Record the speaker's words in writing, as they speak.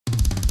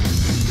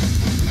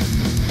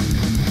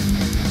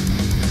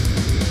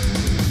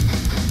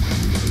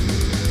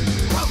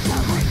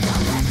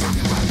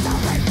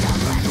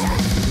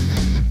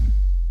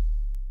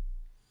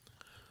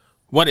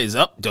What is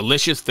up,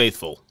 delicious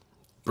faithful?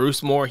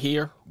 Bruce Moore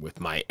here with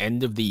my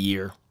end of the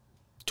year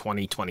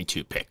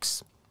 2022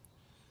 picks.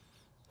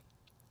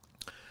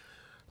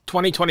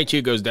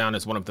 2022 goes down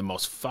as one of the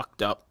most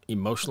fucked up,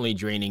 emotionally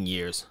draining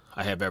years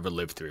I have ever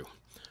lived through.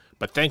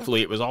 But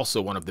thankfully, it was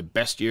also one of the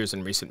best years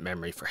in recent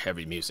memory for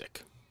heavy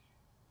music.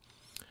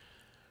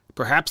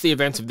 Perhaps the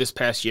events of this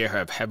past year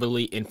have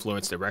heavily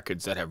influenced the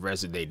records that have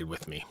resonated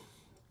with me.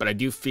 But I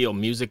do feel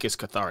music is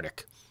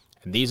cathartic,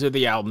 and these are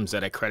the albums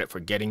that I credit for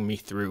getting me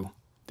through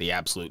the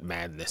absolute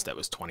madness that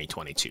was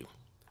 2022.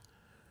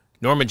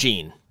 Norma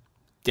Jean,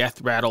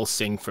 Death Rattle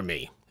Sing For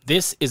Me.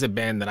 This is a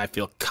band that I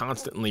feel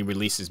constantly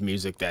releases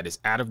music that is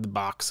out of the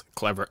box,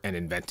 clever, and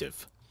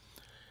inventive.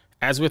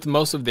 As with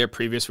most of their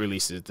previous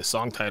releases, the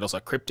song titles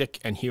are cryptic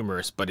and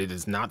humorous, but it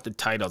is not the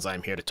titles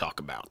I'm here to talk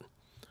about.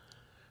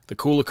 The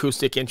cool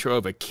acoustic intro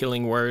of A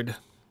Killing Word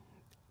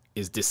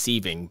is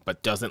deceiving,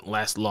 but doesn't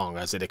last long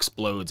as it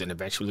explodes and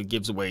eventually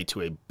gives way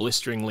to a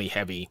blisteringly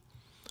heavy,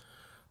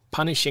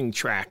 punishing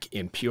track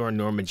in pure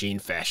Norma Jean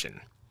fashion.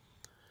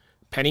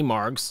 Penny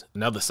Margs,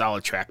 another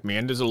solid track,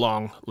 meanders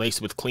along, laced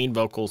with clean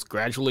vocals,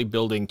 gradually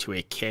building to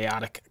a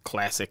chaotic,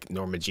 classic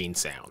Norma Jean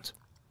sound.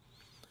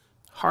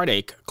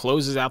 Heartache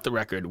closes out the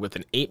record with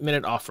an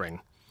 8-minute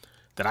offering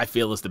that I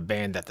feel is the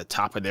band at the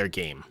top of their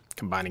game,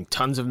 combining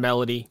tons of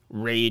melody,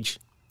 rage,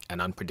 and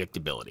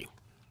unpredictability.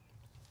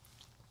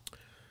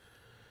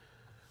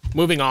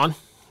 Moving on,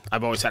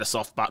 I've always had a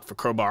soft spot for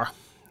Crowbar.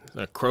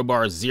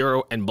 Crowbar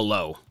Zero and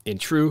Below. In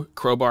true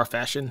Crowbar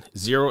fashion,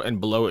 Zero and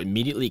Below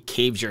immediately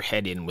caves your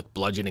head in with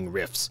bludgeoning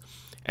riffs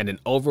and an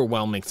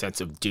overwhelming sense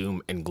of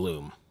doom and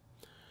gloom.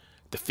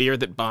 The fear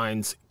that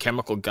binds,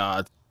 Chemical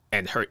God,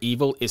 and Her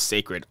Evil is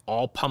Sacred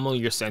all pummel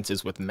your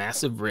senses with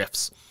massive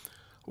riffs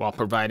while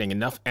providing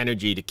enough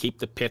energy to keep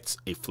the pits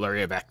a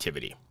flurry of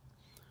activity.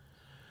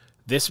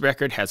 This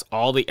record has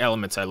all the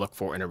elements I look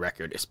for in a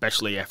record,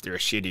 especially after a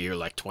shitty year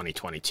like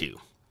 2022.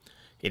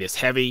 It is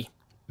heavy,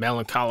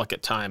 melancholic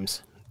at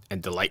times,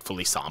 and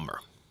delightfully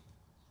somber.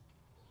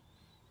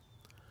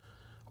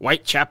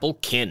 Whitechapel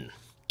Kin.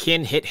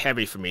 Kin hit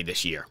heavy for me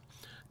this year.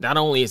 Not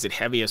only is it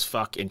heavy as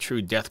fuck in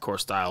true deathcore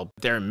style,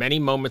 but there are many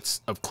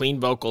moments of clean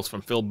vocals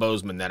from Phil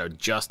Bozeman that are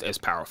just as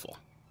powerful.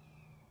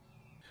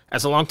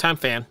 As a longtime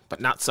fan,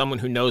 but not someone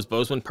who knows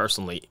Bozeman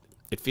personally,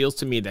 it feels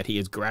to me that he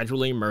is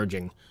gradually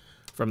emerging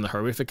from the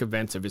horrific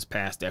events of his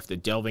past after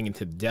delving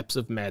into the depths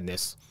of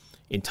madness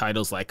in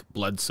titles like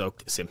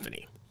Blood-Soaked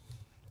Symphony.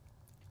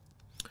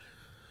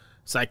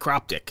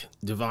 Psycroptic,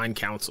 Divine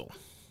Counsel.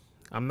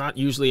 I'm not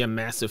usually a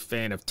massive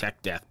fan of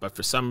tech death, but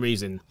for some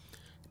reason,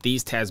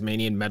 these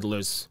Tasmanian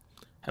meddlers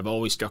have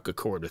always struck a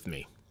chord with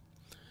me.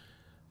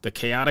 The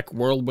chaotic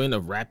whirlwind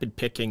of rapid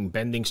picking,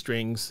 bending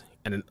strings,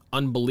 and an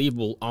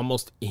unbelievable,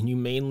 almost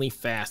inhumanely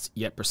fast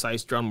yet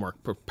precise drum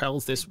work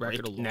propels this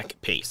record at neck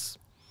pace.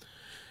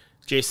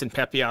 Jason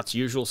Pepiot's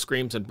usual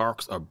screams and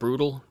barks are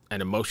brutal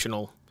and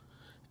emotional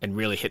and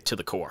really hit to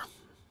the core.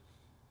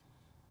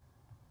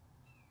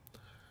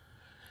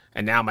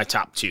 And now my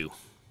top two.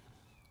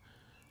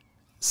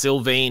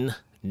 Sylvaine,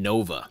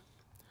 Nova.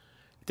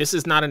 This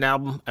is not an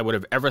album I would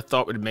have ever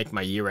thought would make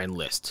my year-end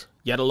list,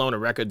 yet alone a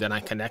record that I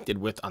connected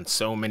with on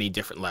so many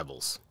different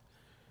levels.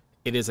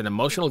 It is an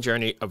emotional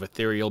journey of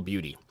ethereal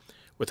beauty,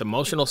 with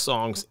emotional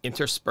songs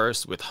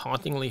interspersed with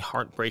hauntingly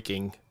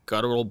heartbreaking,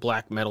 guttural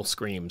black metal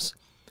screams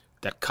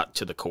that cut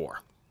to the core.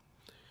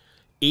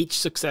 Each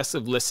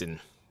successive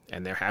listen,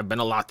 and there have been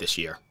a lot this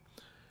year,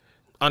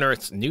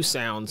 unearths new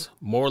sounds,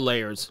 more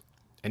layers,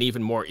 and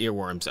even more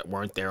earworms that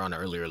weren't there on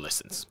earlier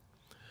listens.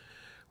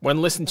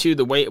 When listened to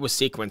the way it was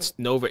sequenced,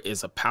 Nova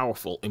is a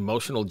powerful,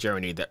 emotional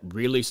journey that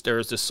really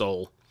stirs the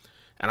soul,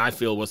 and I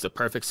feel was the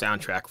perfect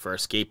soundtrack for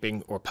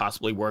escaping or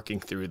possibly working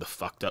through the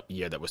fucked up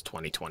year that was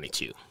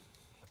 2022.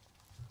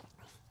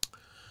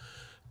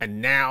 And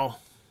now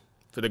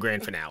for the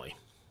grand finale.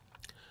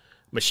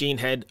 Machine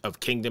Head of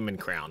Kingdom and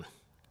Crown.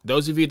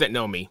 Those of you that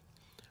know me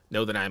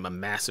know that I am a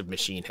massive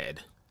Machine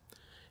Head,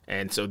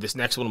 and so this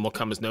next one will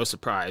come as no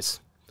surprise.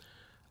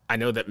 I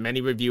know that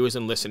many reviewers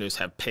and listeners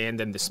have panned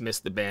and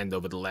dismissed the band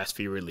over the last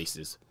few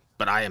releases,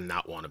 but I am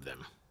not one of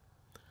them.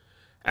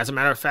 As a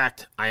matter of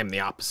fact, I am the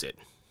opposite.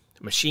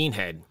 Machine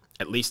Head,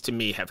 at least to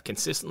me, have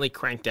consistently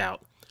cranked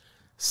out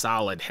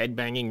solid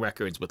headbanging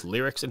records with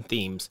lyrics and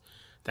themes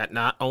that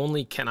not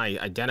only can I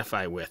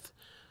identify with,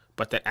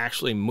 but that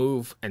actually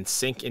move and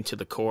sink into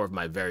the core of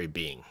my very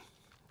being.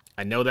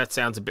 I know that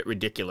sounds a bit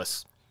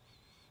ridiculous,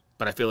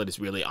 but I feel it is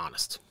really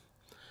honest.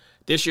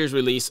 This year's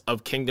release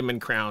of Kingdom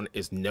and Crown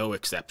is no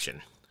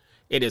exception.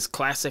 It is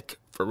classic,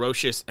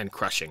 ferocious, and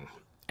crushing,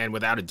 and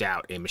without a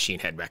doubt a Machine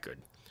Head record.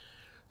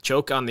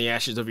 Choke on the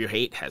Ashes of Your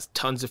Hate has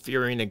tons of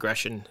fury and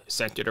aggression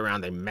centered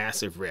around a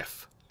massive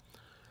riff.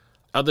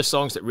 Other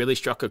songs that really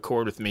struck a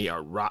chord with me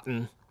are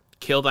Rotten,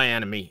 Kill Thy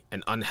Enemy,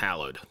 and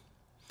Unhallowed.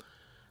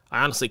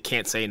 I honestly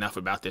can't say enough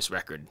about this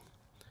record.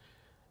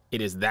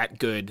 It is that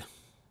good,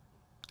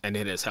 and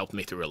it has helped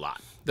me through a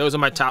lot. Those are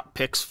my top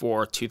picks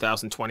for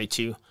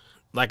 2022.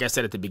 Like I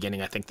said at the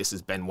beginning, I think this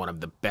has been one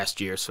of the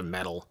best years for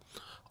metal,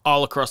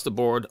 all across the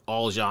board,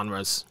 all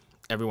genres,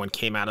 everyone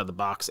came out of the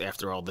box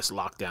after all this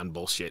lockdown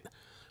bullshit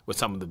with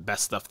some of the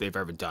best stuff they've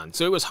ever done.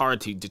 So it was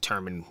hard to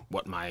determine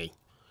what my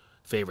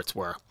favorites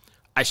were.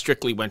 I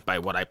strictly went by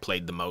what I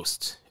played the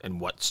most and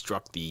what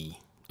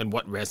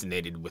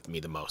resonated with me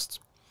the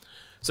most.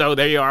 So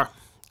there you are.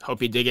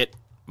 Hope you dig it.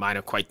 Mine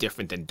are quite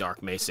different than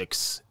Dark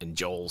Masic's and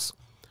Joel's.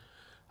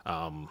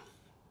 Thank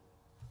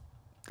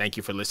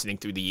you for listening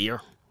through the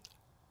year.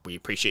 We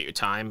appreciate your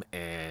time,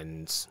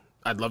 and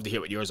I'd love to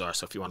hear what yours are,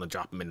 so if you want to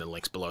drop them in the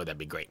links below, that'd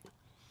be great.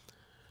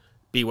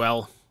 Be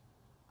well.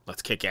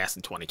 Let's kick ass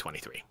in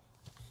 2023.